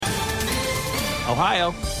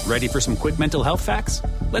Ohio, ready for some quick mental health facts?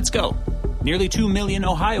 Let's go. Nearly 2 million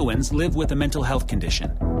Ohioans live with a mental health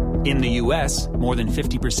condition. In the U.S., more than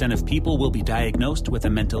 50% of people will be diagnosed with a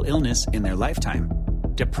mental illness in their lifetime.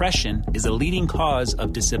 Depression is a leading cause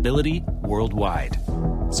of disability worldwide.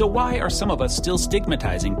 So why are some of us still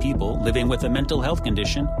stigmatizing people living with a mental health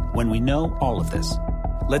condition when we know all of this?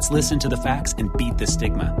 Let's listen to the facts and beat the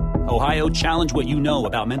stigma. Ohio, challenge what you know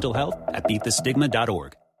about mental health at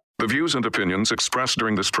beatthestigma.org. The views and opinions expressed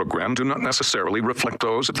during this program do not necessarily reflect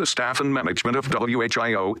those of the staff and management of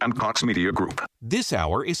WHIO and Cox Media Group. This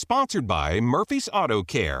hour is sponsored by Murphy's Auto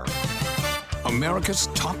Care. America's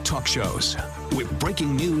top talk shows with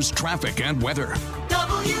breaking news, traffic, and weather.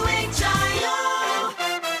 WHIO.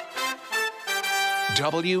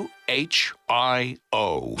 WHIO.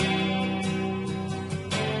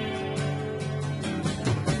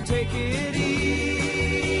 Take it easy.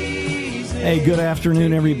 Hey, good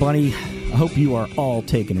afternoon, everybody. I hope you are all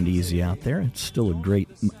taking it easy out there. It's still a great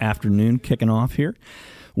afternoon kicking off here.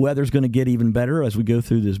 Weather's going to get even better as we go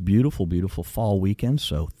through this beautiful, beautiful fall weekend,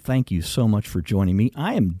 so thank you so much for joining me.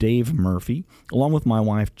 I am Dave Murphy, along with my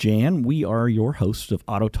wife, Jan. We are your hosts of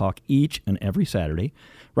Auto Talk each and every Saturday,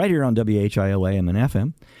 right here on WHIO AM and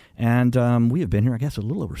FM. And we have been here, I guess, a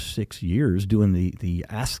little over 6 years doing the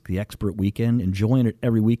Ask the Expert weekend, enjoying it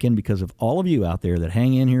every weekend because of all of you out there that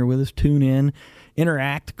hang in here with us, tune in,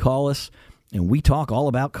 interact, call us, and we talk all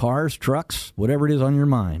about cars, trucks, whatever it is on your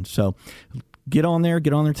mind. So get on there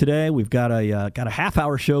today. We've got a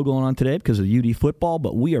half-hour show going on today because of UD football,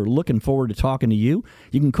 but we are looking forward to talking to you.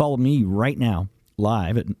 You can call me right now,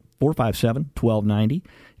 live at 457-1290.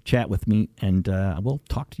 Chat with me, and we'll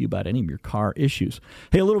talk to you about any of your car issues.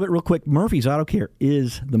 Hey, a little bit real quick. Murphy's Auto Care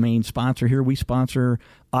is the main sponsor here. We sponsor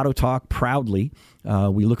Auto Talk proudly.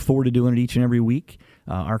 We look forward to doing it each and every week.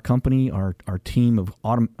 Our company, our team of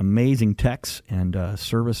amazing techs and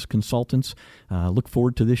service consultants look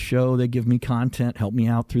forward to this show. They give me content, help me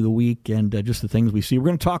out through the week, and just the things we see. We're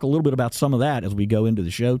going to talk a little bit about some of that as we go into the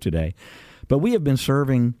show today. But we have been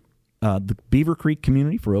serving the Beaver Creek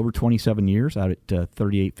community for over 27 years out at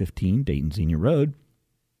 3815 Dayton Xenia Road.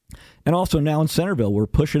 And also now in Centerville, we're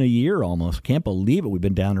pushing a year almost. Can't believe it. We've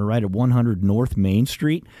been down there right at 100 North Main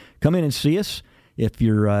Street. Come in and see us. If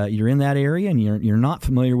you're in that area and you're not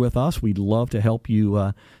familiar with us, we'd love to help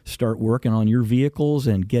you start working on your vehicles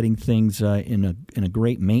and getting things in a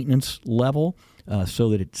great maintenance level so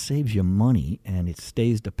that it saves you money and it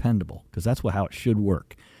stays dependable, because that's how it should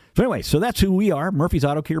work. So anyway, so that's who we are, Murphy's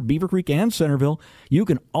Auto Care, Beaver Creek and Centerville. You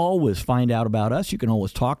can always find out about us. You can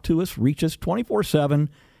always talk to us, reach us 24/7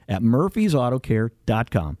 at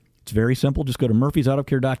murphysautocare.com. It's very simple. Just go to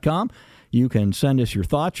murphysautocare.com. You can send us your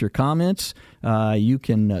thoughts, your comments. You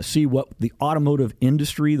can see what the automotive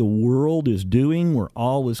industry, the world is doing. We're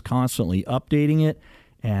always constantly updating it,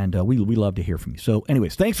 and we love to hear from you. So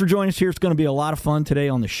anyways, thanks for joining us here. It's going to be a lot of fun today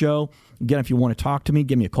on the show. Again, if you want to talk to me,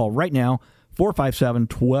 give me a call right now,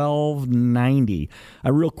 457-1290. I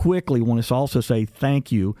real quickly want to also say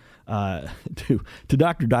thank you to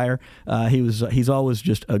Dr. Dyer. He's always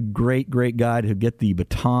just a great guy to get the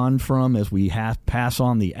baton from as we pass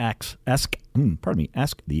on the Ask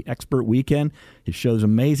the Expert weekend. His show's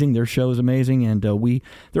amazing. Their show is amazing, and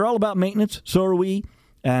they're all about maintenance. So are we.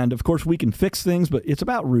 And of course, we can fix things, but it's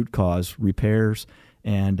about root cause repairs.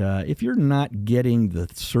 And if you're not getting the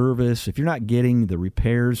service, if you're not getting the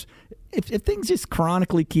repairs, if things just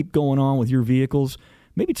chronically keep going on with your vehicles,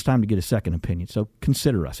 maybe it's time to get a second opinion. So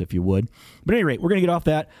consider us if you would. But at any rate, we're going to get off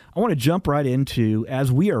that. I want to jump right into,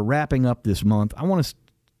 as we are wrapping up this month, I want to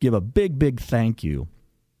give a big thank you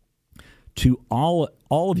to all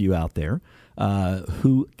of you out there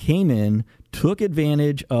who came in, took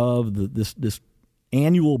advantage of this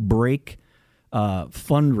annual break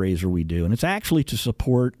fundraiser we do. And it's actually to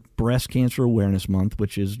support Breast Cancer Awareness Month,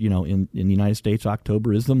 which is, in the United States,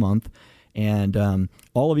 October is the month. And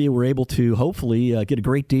all of you were able to hopefully get a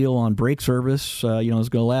great deal on brake service. It's going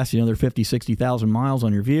to last you another 50, 60,000 miles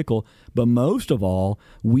on your vehicle. But most of all,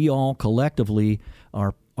 we all collectively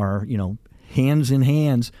are hands in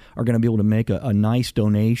hands are going to be able to make a nice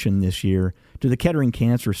donation this year to the Kettering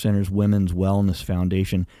Cancer Center's Women's Wellness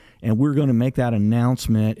Foundation. And we're going to make that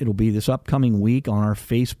announcement. It'll be this upcoming week on our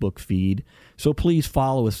Facebook feed. So please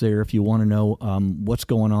follow us there if you want to know what's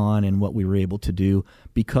going on and what we were able to do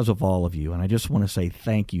because of all of you. And I just want to say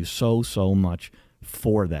thank you so much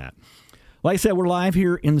for that. Like I said, we're live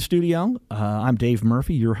here in the studio. I'm Dave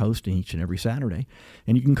Murphy, your host each and every Saturday.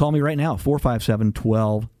 And you can call me right now,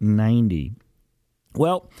 457-1290.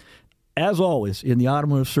 Well, as always, in the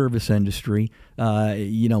automotive service industry,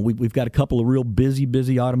 we've got a couple of real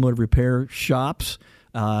busy automotive repair shops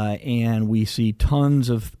and we see tons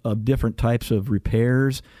of different types of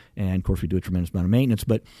repairs. And, of course, we do a tremendous amount of maintenance.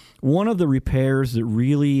 But one of the repairs that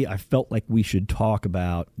really I felt like we should talk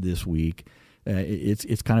about this week,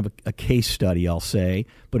 it's kind of a case study, I'll say,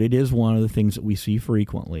 but it is one of the things that we see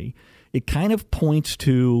frequently. It kind of points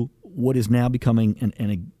to what is now becoming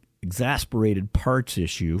an exasperated parts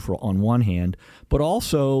issue on one hand, but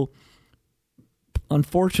also,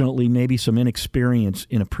 unfortunately, maybe some inexperience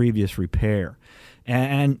in a previous repair.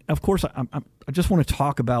 And of course, I just want to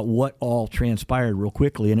talk about what all transpired real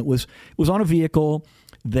quickly. And it was on a vehicle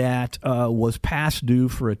that was past due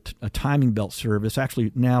for a timing belt service,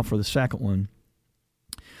 actually now for the second one.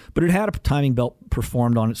 But it had a timing belt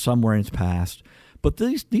performed on it somewhere in its past. But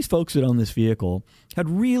these folks that own this vehicle had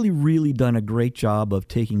really, really done a great job of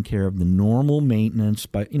taking care of the normal maintenance.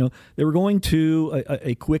 They were going to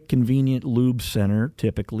a quick, convenient lube center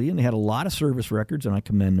typically, and they had a lot of service records, and I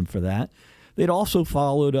commend them for that. They'd also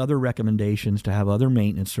followed other recommendations to have other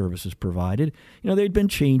maintenance services provided. They'd been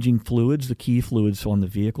changing fluids, the key fluids on the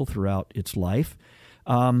vehicle throughout its life.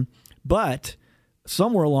 But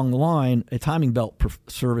somewhere along the line, a timing belt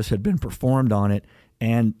service had been performed on it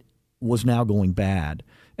and was now going bad.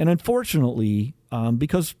 And unfortunately,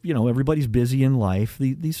 because, everybody's busy in life,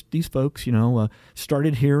 these folks,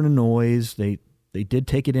 started hearing a noise. They did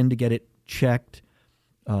take it in to get it checked.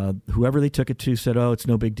 Whoever they took it to said, oh, it's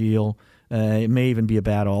no big deal. It may even be a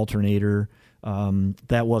bad alternator.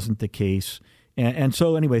 That wasn't the case. And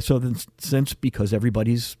so anyway, since because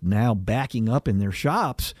everybody's now backing up in their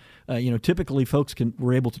shops, typically folks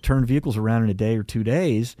were able to turn vehicles around in a day or 2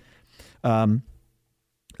 days. So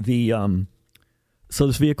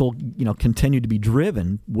this vehicle, continued to be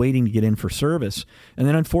driven, waiting to get in for service. And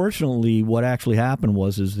then unfortunately, what actually happened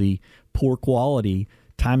is the poor quality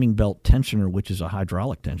timing belt tensioner, which is a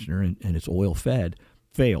hydraulic tensioner and it's oil fed,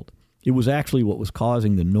 failed. It was actually what was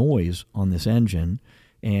causing the noise on this engine,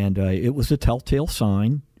 and it was a telltale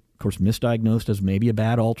sign, of course, misdiagnosed as maybe a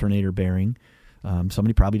bad alternator bearing.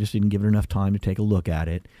 Somebody probably just didn't give it enough time to take a look at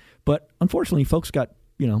it. But unfortunately, folks got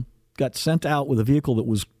sent out with a vehicle that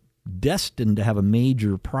was destined to have a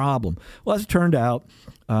major problem. Well, as it turned out,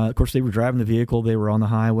 of course, they were driving the vehicle. They were on the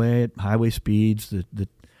highway at highway speeds. The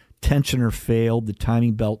tensioner failed. The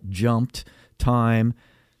timing belt jumped time.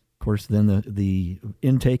 Of course, then the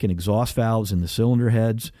intake and exhaust valves in the cylinder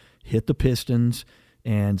heads hit the pistons,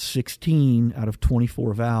 and 16 out of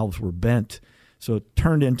 24 valves were bent. So it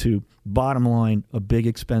turned into, bottom line, a big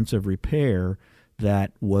expensive repair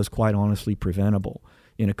that was quite honestly preventable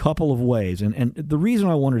in a couple of ways. And the reason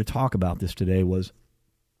I wanted to talk about this today was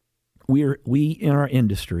we in our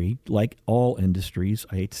industry, like all industries,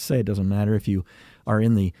 I hate to say it, doesn't matter if you are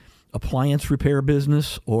in the appliance repair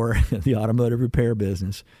business or the automotive repair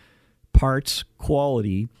business, parts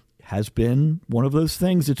quality has been one of those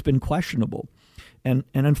things that's been questionable. And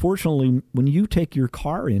unfortunately, when you take your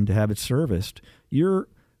car in to have it serviced, you're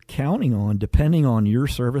depending on your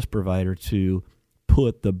service provider to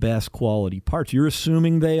put the best quality parts. You're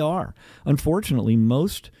assuming they are. Unfortunately,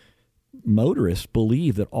 most motorists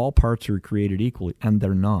believe that all parts are created equally, and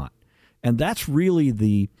they're not. And that's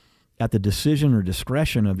really at the decision or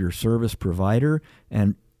discretion of your service provider,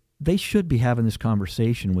 and they should be having this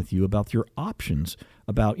conversation with you about your options,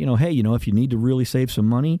 about, hey, if you need to really save some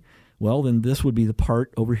money, well, then this would be the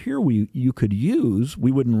part over here you could use.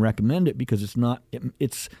 We wouldn't recommend it because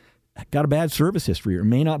it's got a bad service history or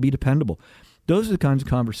may not be dependable. Those are the kinds of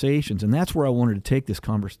conversations, and that's where I wanted to take this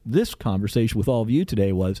conversation with all of you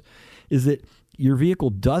today is that your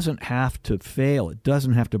vehicle doesn't have to fail. It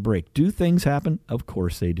doesn't have to break. Do things happen? Of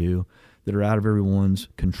course they do, that are out of everyone's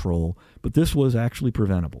control. But this was actually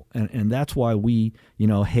preventable, and that's why we,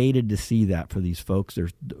 hated to see that for these folks. They're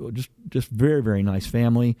just very, very nice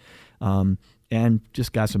family, and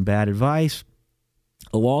just got some bad advice,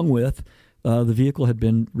 along with the vehicle had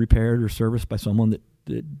been repaired or serviced by someone that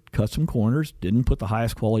cut some corners, didn't put the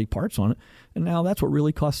highest quality parts on it, and now that's what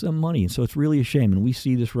really costs them money. And so it's really a shame, and we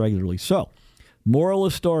see this regularly. So, moral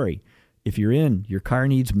of the story, if your car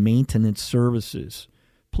needs maintenance services,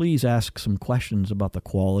 please ask some questions about the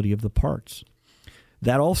quality of the parts.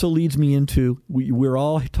 That also leads me into, we're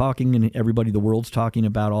all talking, and the world's talking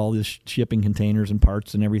about all this shipping containers and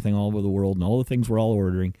parts and everything all over the world and all the things we're all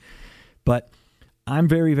ordering. But I'm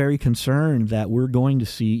very, very concerned that we're going to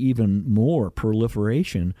see even more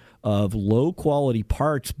proliferation of low-quality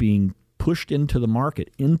parts being pushed into the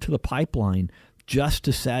market, into the pipeline, just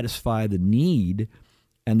to satisfy the need,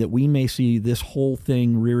 and that we may see this whole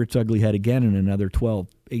thing rear its ugly head again in another 12,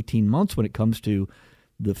 18 months when it comes to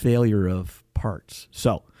the failure of parts.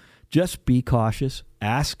 So just be cautious,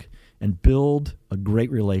 ask, and build a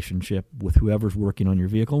great relationship with whoever's working on your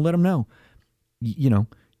vehicle and let them know, you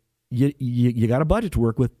got a budget to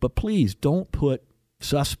work with, but please don't put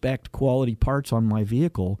suspect quality parts on my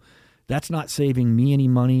vehicle. That's not saving me any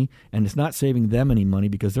money, and it's not saving them any money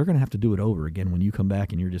because they're going to have to do it over again when you come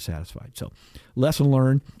back and you're dissatisfied. So, lesson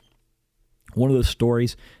learned, one of those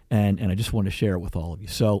stories, and I just wanted to share it with all of you.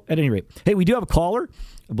 So, at any rate, hey, we do have a caller.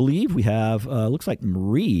 I believe we have, looks like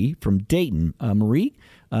Marie from Dayton. Marie,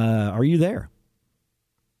 are you there?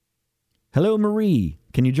 Hello, Marie.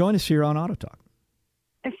 Can you join us here on Auto Talk?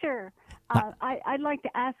 Sure. I'd like to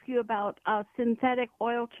ask you about synthetic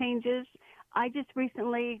oil changes. I just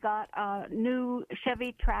recently got a new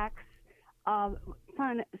Chevy Trax,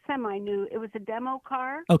 semi-new. It was a demo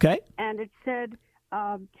car. Okay. And it said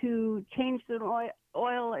to change the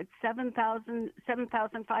oil at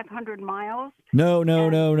 7,500 miles. No.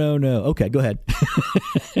 Okay, go ahead.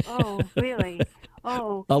 Oh, really?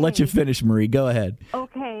 Oh, I'll let you finish, Marie. Go ahead.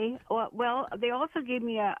 Okay. Well, they also gave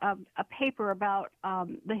me a paper about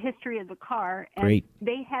the history of the car. And Great.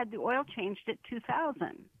 They had the oil changed at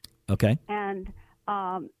 2,000. Okay. And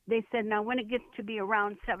they said, now when it gets to be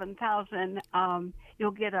around 7,000,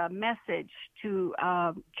 you'll get a message to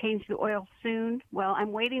change the oil soon. Well,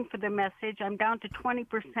 I'm waiting for the message. I'm down to 20%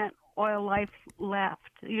 oil life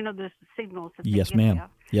left. You know, the signals that they Yes, give ma'am. you.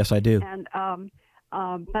 Yes, I do. And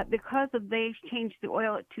but because of they changed the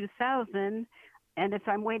oil at 2,000, and if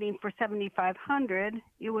I'm waiting for 7,500,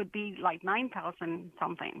 it would be like 9,000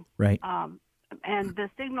 something. Right. And the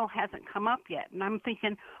signal hasn't come up yet. And I'm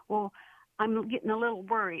thinking, well, I'm getting a little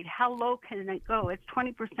worried. How low can it go? It's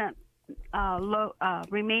 20% low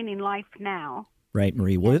remaining life now. Right,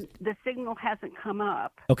 Marie. The signal hasn't come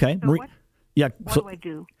up. Okay, So Marie. what So, do I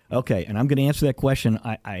do? Okay, and I'm going to answer that question.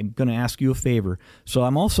 I'm going to ask you a favor. So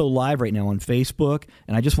I'm also live right now on Facebook,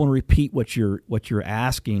 and I just want to repeat what you're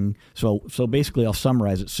asking. So basically, I'll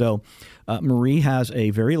summarize it. So Marie has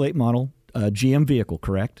a very late model GM vehicle,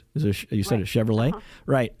 correct? You said Right. a Chevrolet, Uh-huh.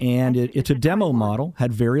 right? And it's a demo model,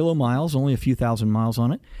 had very low miles, only a few thousand miles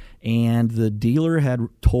on it. And the dealer had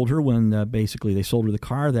told her when basically they sold her the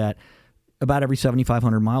car that about every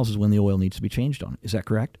 7,500 miles is when the oil needs to be changed on it. Is that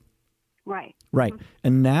correct? Right. Right.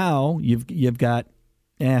 And now you've got,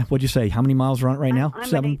 what'd you say? How many miles are on it right now?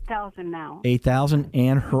 I'm at 8,000 now. 8,000.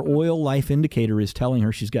 And her oil life indicator is telling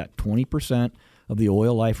her she's got 20% of the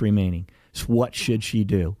oil life remaining. So what should she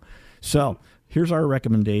do? So here's our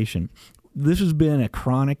recommendation. This has been a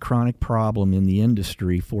chronic problem in the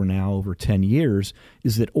industry for now over 10 years,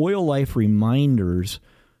 is that oil life reminders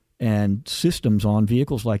and systems on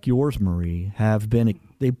vehicles like yours, Marie,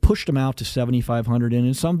 they pushed them out to 7,500, and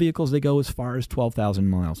in some vehicles they go as far as 12,000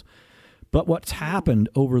 miles. But what's happened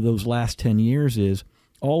over those last 10 years is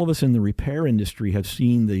all of us in the repair industry have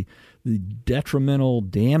seen the detrimental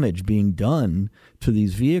damage being done to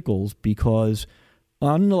these vehicles because,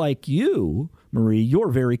 unlike you, Marie, you're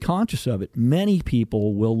very conscious of it. Many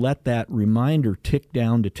people will let that reminder tick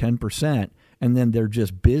down to 10%, and then they're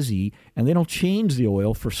just busy, and they don't change the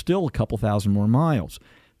oil for still a couple thousand more miles.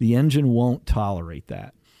 The engine won't tolerate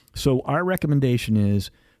that. So our recommendation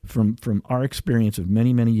is, from our experience of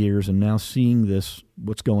many, many years and now seeing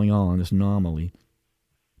what's going on, this anomaly,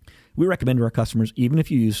 we recommend to our customers, even if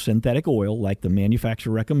you use synthetic oil like the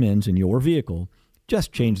manufacturer recommends in your vehicle,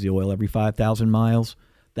 just change the oil every 5,000 miles.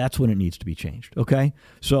 That's when it needs to be changed, okay?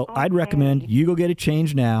 So I'd recommend you go get it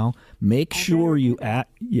changed now. Make sure you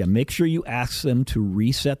ask them to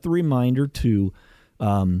reset the reminder to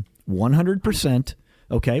 100%,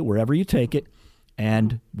 okay, wherever you take it.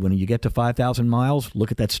 And when you get to 5,000 miles,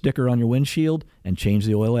 look at that sticker on your windshield and change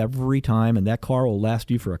the oil every time, and that car will last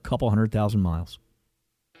you for a couple 100,000 miles.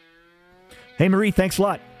 Hey, Marie, thanks a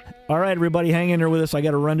lot. All right, everybody, hang in there with us. I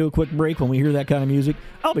got to run to a quick break. When we hear that kind of music,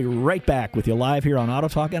 I'll be right back with you live here on Auto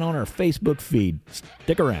Talk and on our Facebook feed.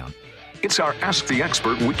 Stick around. It's our Ask the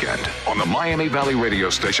Expert weekend on the Miami Valley radio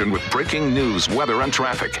station with breaking news, weather, and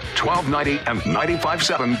traffic. 1290 and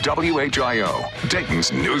 95.7 WHIO,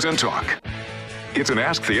 Dayton's News and Talk. It's an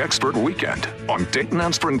Ask the Expert weekend on Dayton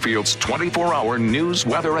and Springfield's 24-hour news,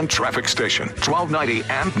 weather, and traffic station. 1290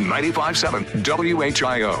 and 95.7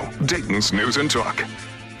 WHIO, Dayton's News and Talk.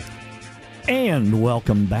 And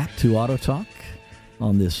welcome back to Auto Talk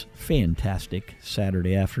on this fantastic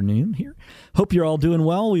Saturday afternoon here. Hope you're all doing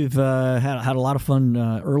well. We've had a lot of fun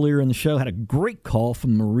earlier in the show. Had a great call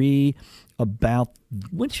from Marie about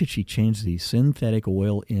when should she change the synthetic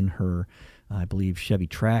oil in her, I believe, Chevy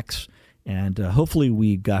Trax. And hopefully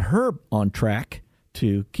we got her on track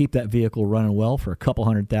to keep that vehicle running well for a couple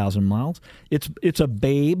 100,000 miles. It's a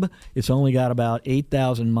babe. It's only got about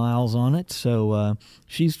 8,000 miles on it, so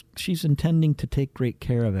she's intending to take great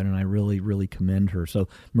care of it, and I really, really commend her. So,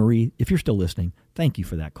 Marie, if you're still listening, thank you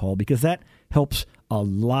for that call, because that helps a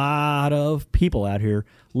lot of people out here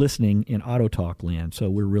listening in Auto Talk land. So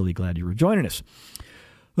we're really glad you were joining us.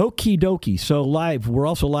 Okie dokie. So we're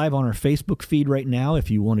also live on our Facebook feed right now if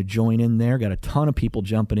you want to join in there. Got a ton of people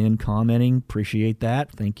jumping in, commenting. Appreciate that.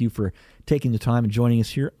 Thank you for taking the time and joining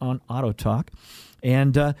us here on Auto Talk.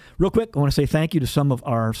 And real quick, I want to say thank you to some of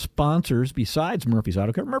our sponsors besides Murphy's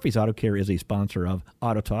Auto Care. Murphy's Auto Care is a sponsor of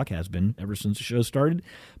Auto Talk, has been ever since the show started.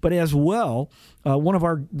 But as well, one of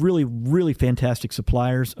our really, really fantastic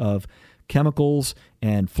suppliers of chemicals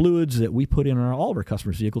and fluids that we put in all of our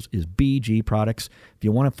customers' vehicles is BG Products. If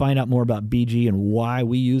you want to find out more about BG and why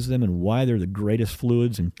we use them and why they're the greatest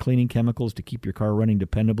fluids and cleaning chemicals to keep your car running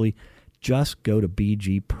dependably, just go to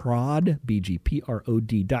bgprod.com,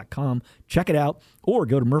 check it out, or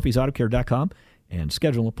go to murphysautocare.com and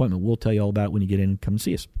schedule an appointment. We'll tell you all about it when you get in and come and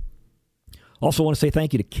see us. Also want to say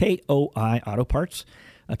thank you to KOI Auto Parts.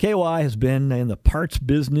 KOI has been in the parts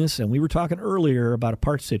business, and we were talking earlier about a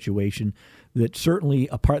parts situation that certainly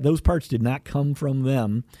those parts did not come from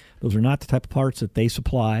them. Those are not the type of parts that they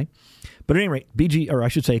supply. But at any rate,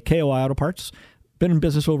 KOI Auto Parts, been in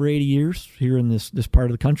business over 80 years here in this part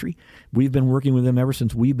of the country. We've been working with them ever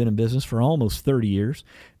since we've been in business for almost 30 years,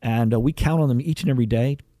 and we count on them each and every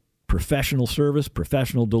day. Professional service,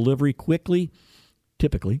 professional delivery, quickly,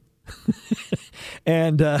 typically.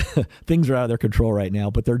 And things are out of their control right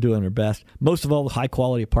now, but they're doing their best. Most of all, high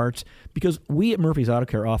quality parts, because we at Murphy's Auto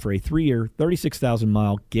Care offer a 3-year,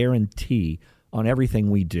 36,000-mile guarantee on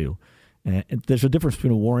everything we do. And there's a difference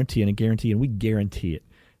between a warranty and a guarantee, and we guarantee it.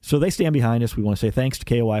 So they stand behind us. We want to say thanks to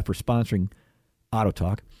KOI for sponsoring Auto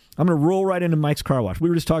Talk. I'm going to roll right into Mike's Car Wash. We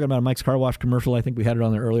were just talking about a Mike's Car Wash commercial. I think we had it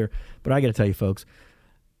on there earlier, but I got to tell you, folks,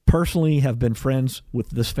 personally have been friends with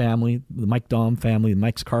this family, the Mike Dahm family, the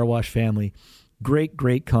Mike's Car Wash family. Great,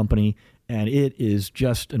 great company, and it is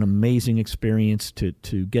just an amazing experience to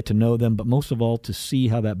get to know them, but most of all, to see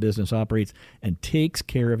how that business operates and takes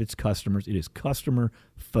care of its customers. It is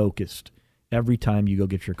customer-focused every time you go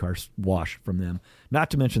get your car washed from them. Not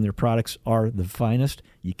to mention their products are the finest.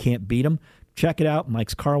 You can't beat them. Check it out,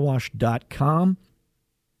 mikescarwash.com.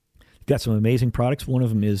 Got some amazing products. One of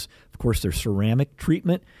them is, of course, their ceramic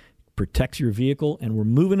treatment. Protects your vehicle, and we're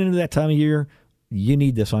moving into that time of year. You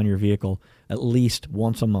need this on your vehicle at least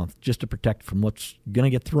once a month just to protect from what's going to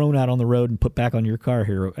get thrown out on the road and put back on your car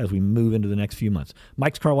here as we move into the next few months.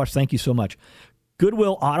 Mike's Car Wash, thank you so much.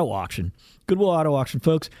 Goodwill Auto Auction. Goodwill Auto Auction,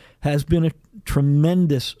 folks, has been a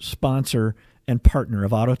tremendous sponsor and partner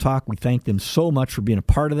of Auto Talk. We thank them so much for being a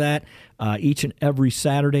part of that each and every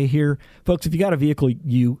Saturday here. Folks, if you got a vehicle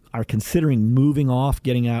you are considering moving off,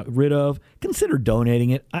 getting rid of, consider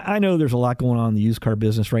donating it. I know there's a lot going on in the used car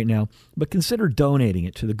business right now, but consider donating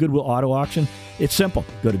it to the Goodwill Auto Auction. It's simple.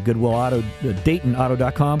 Go to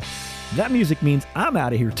DaytonAuto.com. That music means I'm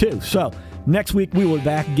out of here too. So next week we will be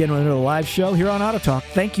back again with another live show here on Auto Talk.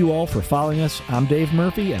 Thank you all for following us. I'm Dave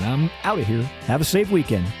Murphy, and I'm out of here. Have a safe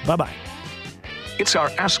weekend. Bye-bye. It's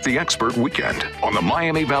our Ask the Expert weekend on the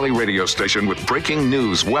Miami Valley radio station with breaking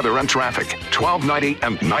news, weather, and traffic. 1290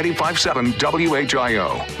 and 95.7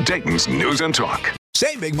 WHIO, Dayton's News and Talk.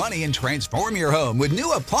 Save big money and transform your home with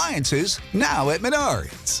new appliances now at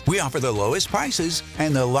Menards. We offer the lowest prices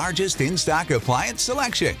and the largest in-stock appliance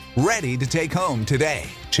selection. Ready to take home today.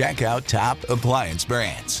 Check out top appliance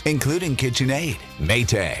brands, including KitchenAid,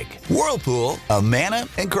 Maytag, Whirlpool, Amana,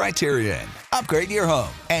 and Criterion. Upgrade your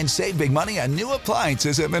home and save big money on new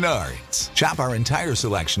appliances at Menards. Shop our entire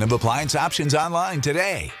selection of appliance options online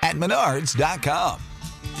today at Menards.com.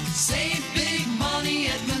 Save